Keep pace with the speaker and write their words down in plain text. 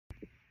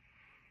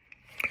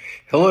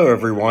Hello,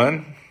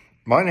 everyone.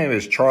 My name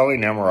is Charlie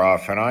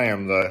Nemeroff, and I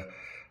am the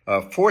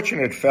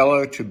fortunate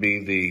fellow to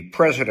be the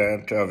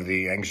president of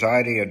the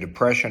Anxiety and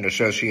Depression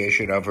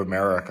Association of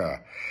America.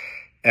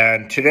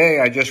 And today,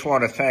 I just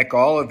want to thank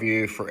all of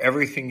you for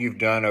everything you've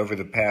done over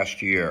the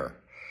past year.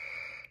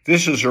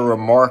 This is a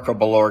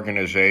remarkable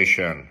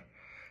organization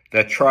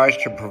that tries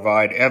to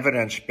provide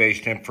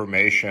evidence-based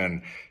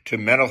information to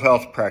mental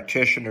health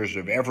practitioners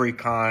of every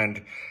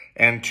kind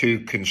and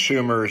to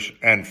consumers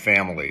and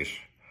families.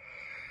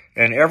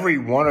 And every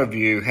one of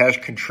you has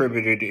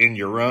contributed in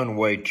your own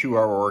way to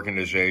our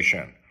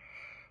organization,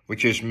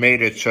 which has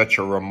made it such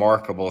a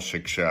remarkable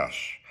success.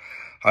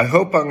 I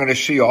hope I'm going to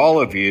see all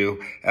of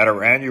you at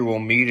our annual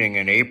meeting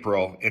in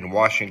April in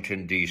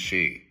Washington,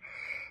 D.C.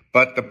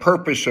 But the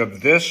purpose of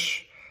this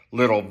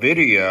little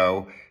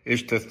video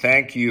is to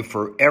thank you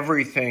for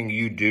everything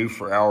you do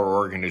for our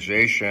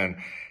organization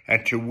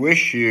and to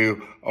wish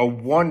you a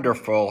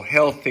wonderful,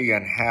 healthy,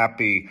 and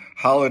happy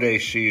holiday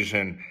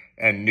season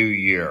and new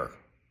year.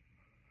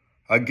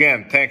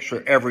 Again, thanks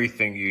for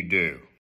everything you do.